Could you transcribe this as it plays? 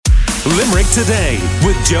Limerick Today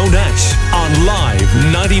with Joe Nash on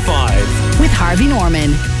Live 95. With Harvey Norman.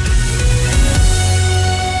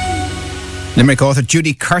 Limerick author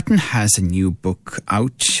Judy Curtin has a new book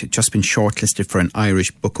out, just been shortlisted for an Irish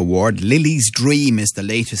Book Award. Lily's Dream is the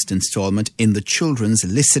latest instalment in the children's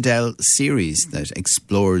Lissadell series that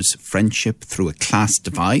explores friendship through a class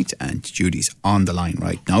divide. And Judy's on the line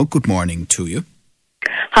right now. Good morning to you.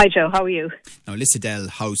 Hi Joe, how are you? Now, Lissadell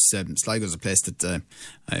House, Sligo's a place that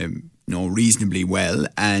I know reasonably well,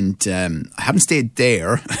 and I haven't stayed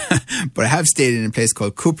there, but I have stayed in a place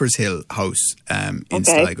called Cooper's Hill House in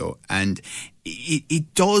Sligo, and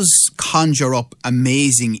it does conjure up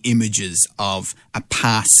amazing images of a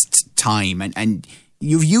past time, and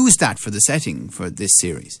you've used that for the setting for this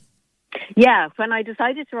series. Yeah, when I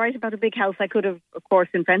decided to write about a big house, I could have, of course,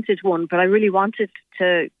 invented one, but I really wanted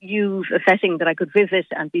to use a setting that I could visit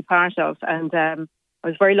and be part of. And I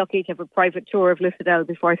was very lucky to have a private tour of Lissadell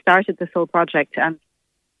before I started this whole project. And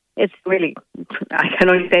it's really, I can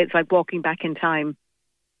only say it's like walking back in time.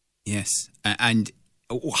 Yes. And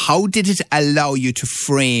how did it allow you to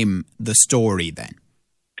frame the story then?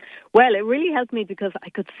 Well, it really helped me because I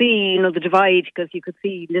could see, the divide, because you could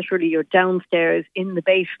see literally you're downstairs in the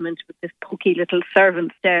basement with this pokey little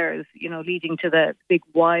servant stairs, leading to the big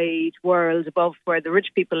wide world above where the rich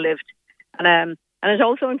people lived. And it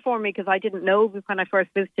also informed me, because I didn't know when I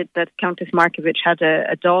first visited that Countess Markievicz had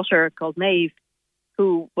a daughter called Maeve,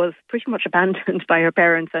 who was pretty much abandoned by her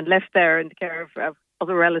parents and left there in the care of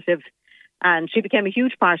other relatives. And she became a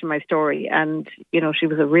huge part of my story, and, she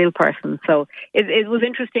was a real person. So it was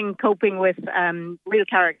interesting coping with real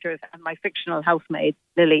characters and my fictional housemaids,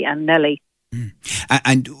 Lily and Nellie. Mm.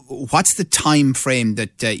 And what's the time frame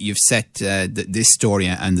that you've set this story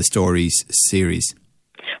and the stories series?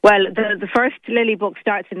 Well, the first Lily book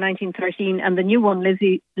starts in 1913, and the new one,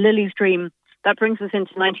 Lily's Dream, that brings us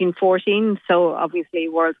into 1914. So obviously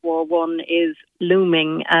World War I is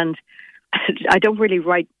looming, and I don't really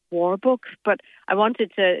write war books, but I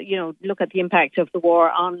wanted to, look at the impact of the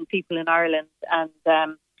war on people in Ireland.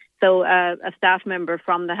 And so a staff member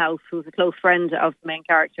from the house, who's a close friend of the main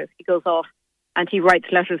characters, he goes off and he writes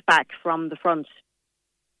letters back from the front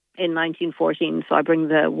in 1914. So I bring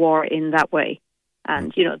the war in that way.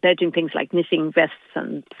 And, they're doing things like knitting vests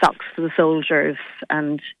and socks for the soldiers.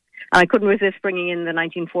 And I couldn't resist bringing in the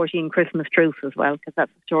 1914 Christmas truce as well, because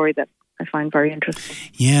that's a story that I find very interesting.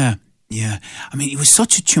 Yeah. Yeah, I mean, it was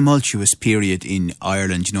such a tumultuous period in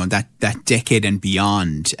Ireland, that decade and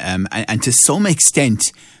beyond. And to some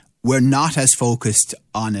extent, we're not as focused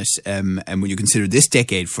on it, and when you consider this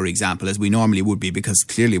decade, for example, as we normally would be, because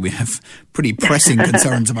clearly we have pretty pressing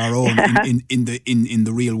concerns of our own in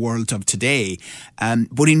the real world of today.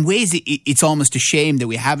 But in ways, it's almost a shame that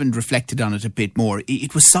we haven't reflected on it a bit more.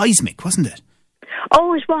 It was seismic, wasn't it?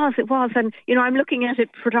 Oh, it was. And, I'm looking at it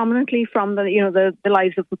predominantly from the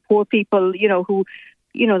lives of the poor people, who,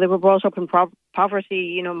 they were brought up in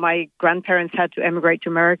poverty. My grandparents had to emigrate to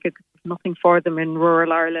America because there was nothing for them in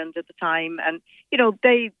rural Ireland at the time. And,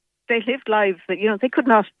 they lived lives that, they could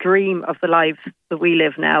not dream of the lives that we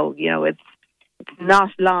live now. It's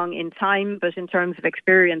not long in time, but in terms of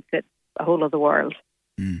experience, it's a whole other world.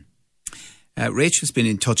 Mm. Rachel's been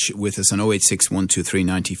in touch with us on 086 123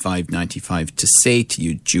 95 95 to say to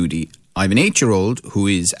you, Judy, I have an 8-year-old who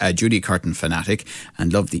is a Judy Curtin fanatic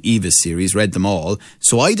and loved the Eva series, read them all.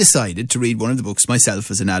 So I decided to read one of the books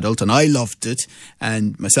myself as an adult, and I loved it.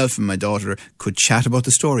 And myself and my daughter could chat about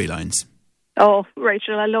the storylines. Oh,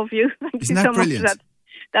 Rachel, I love you. Thank Isn't you that so brilliant? much.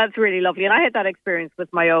 That's really lovely. And I had that experience with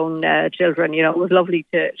my own children. It was lovely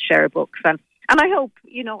to share books. And I hope,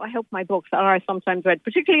 my books are sometimes read,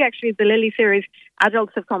 particularly actually the Lily series.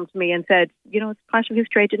 Adults have come to me and said, it's part of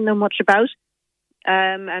history I didn't know much about.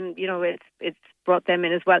 And, it's brought them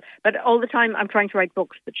in as well. But all the time I'm trying to write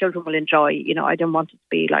books that children will enjoy. I don't want it to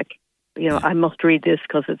be like, I must read this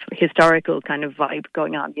because it's historical kind of vibe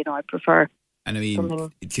going on. I prefer and I mean,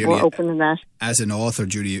 more open than that. As an author,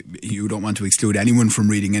 Judy, you don't want to exclude anyone from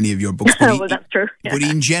reading any of your books. But that's true. Yeah. But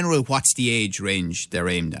in general, what's the age range they're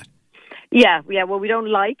aimed at? Yeah. Well, we don't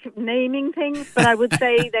like naming things, but I would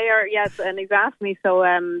say they are, yes, and you've asked me, so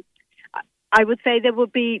I would say they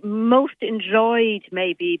would be most enjoyed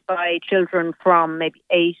maybe by children from maybe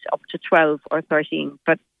 8 up to 12 or 13,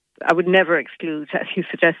 but I would never exclude, as you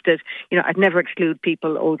suggested, I'd never exclude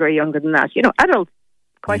people older or younger than that. Adults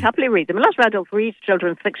quite happily read them. A lot of adults read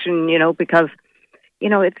children's fiction, because,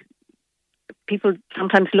 it's people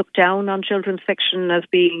sometimes look down on children's fiction as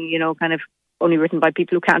being, kind of only written by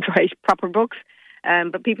people who can't write proper books.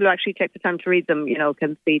 But people who actually take the time to read them,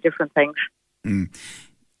 can see different things. Mm.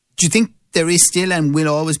 Do you think there is still and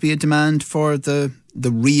will always be a demand for the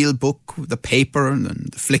real book, the paper and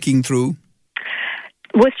the flicking through?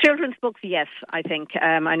 With children's books, yes, I think.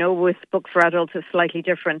 I know with books for adults it's slightly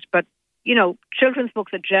different, but, you know, children's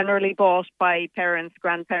books are generally bought by parents,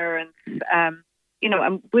 grandparents, you know,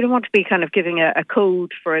 and we don't want to be kind of giving a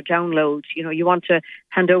code for a download. You know, you want to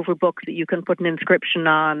hand over books that you can put an inscription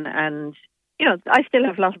on. And, you know, I still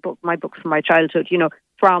have a lot of my books from my childhood, you know,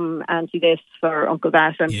 from Auntie This or Uncle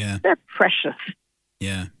That, and they're precious.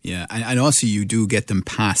 Yeah, yeah. And also you do get them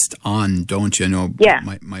passed on, don't you? I know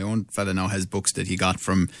my own fella now has books that he got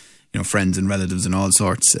from, you know, friends and relatives and all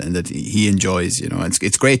sorts, and that he enjoys, you know.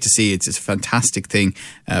 It's great to see. It's a fantastic thing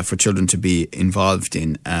for children to be involved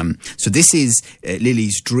in. So this is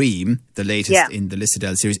Lily's Dream, the latest in the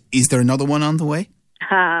Lissadell series. Is there another one on the way?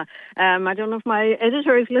 I don't know if my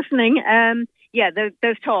editor is listening.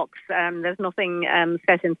 There's talks. There's nothing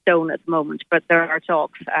set in stone at the moment, but there are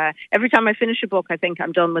talks. Every time I finish a book, I think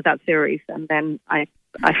I'm done with that series, and then I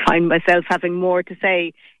find myself having more to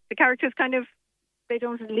say. The characters kind of, they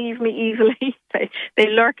don't leave me easily. They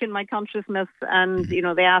lurk in my consciousness, and you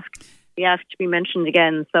know, they ask to be mentioned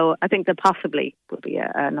again. So I think that possibly would be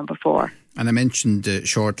a number 4. And I mentioned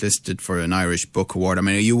shortlisted for an Irish Book Award. I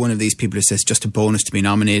mean, are you one of these people who says just a bonus to be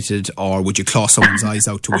nominated, or would you claw someone's eyes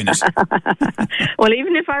out to win it? Well,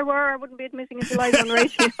 even if I were, I wouldn't be admitting it to live on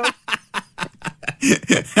radio.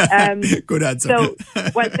 Good answer. So,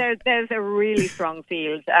 well, there's a really strong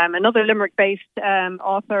field. Another Limerick-based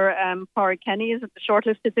author, Pádraig Kenny, is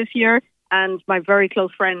shortlisted this year, and my very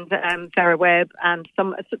close friend Sarah Webb, and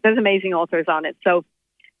there's amazing authors on it. So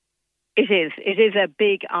it is a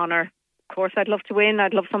big honour. Of course, I'd love to win.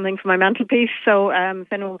 I'd love something for my mantelpiece. So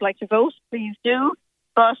if anyone would like to vote, please do.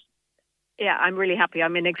 But yeah, I'm really happy.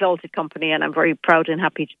 I'm in exalted company, and I'm very proud and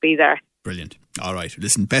happy to be there. Brilliant. All right.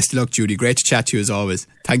 Listen, best of luck, Judy. Great to chat to you as always.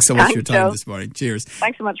 Thanks so much for your time this morning. Cheers.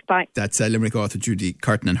 Thanks so much. Bye. That's Limerick author Judy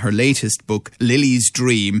Curtin and her latest book, Lily's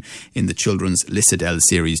Dream, in the children's Lissadell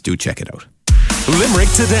series. Do check it out. Limerick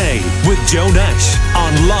Today with Joe Nash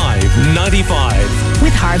on Live 95.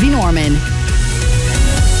 With Harvey Norman.